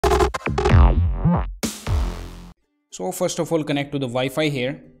So first of all, connect to the Wi-Fi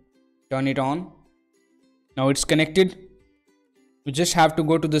here, turn it on. Now it's connected. You just have to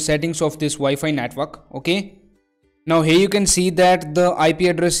go to the settings of this Wi-Fi network. Okay. Now here you can see that the IP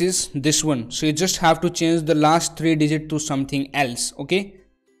address is this one. So you just have to change the last 3 digits to something else. Okay.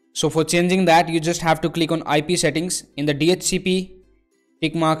 So for changing that, you just have to click on IP settings. In the DHCP,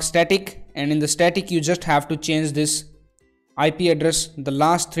 tick mark static, and in the static you just have to change this IP address, the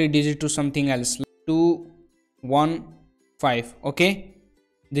last 3 digits to something else, 215. Okay.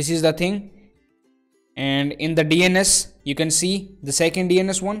 This is the thing. And in the DNS, you can see the second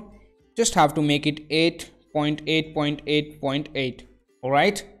DNS one, just have to make it 8.8.8.8.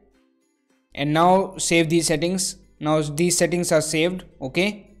 Alright. And now save these settings. Now these settings are saved.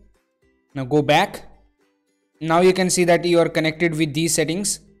 Okay. Now go back. Now you can see that you are connected with these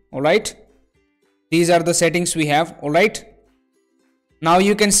settings. Alright. These are the settings we have. Alright. Now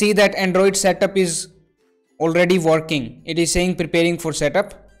you can see that Android setup is already working. It is saying preparing for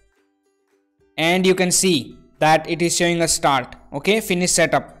setup. And you can see that it is showing a start. Okay, finish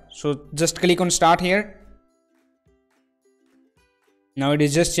setup. So just click on start here. Now it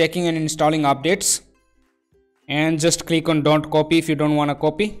is just checking and installing updates. And just click on don't copy if you don't want to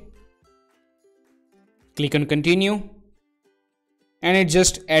copy. Click on continue. And it's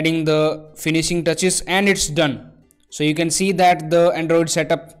just adding the finishing touches and it's done. So you can see that the Android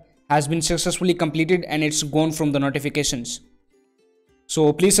setup has been successfully completed and it's gone from the notifications.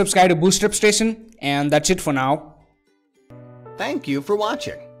 So please subscribe to BoostUpStation, and that's it for now. Thank you for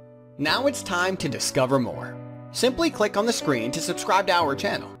watching. Now it's time to discover more. Simply click on the screen to subscribe to our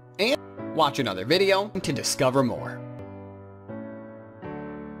channel and watch another video to discover more.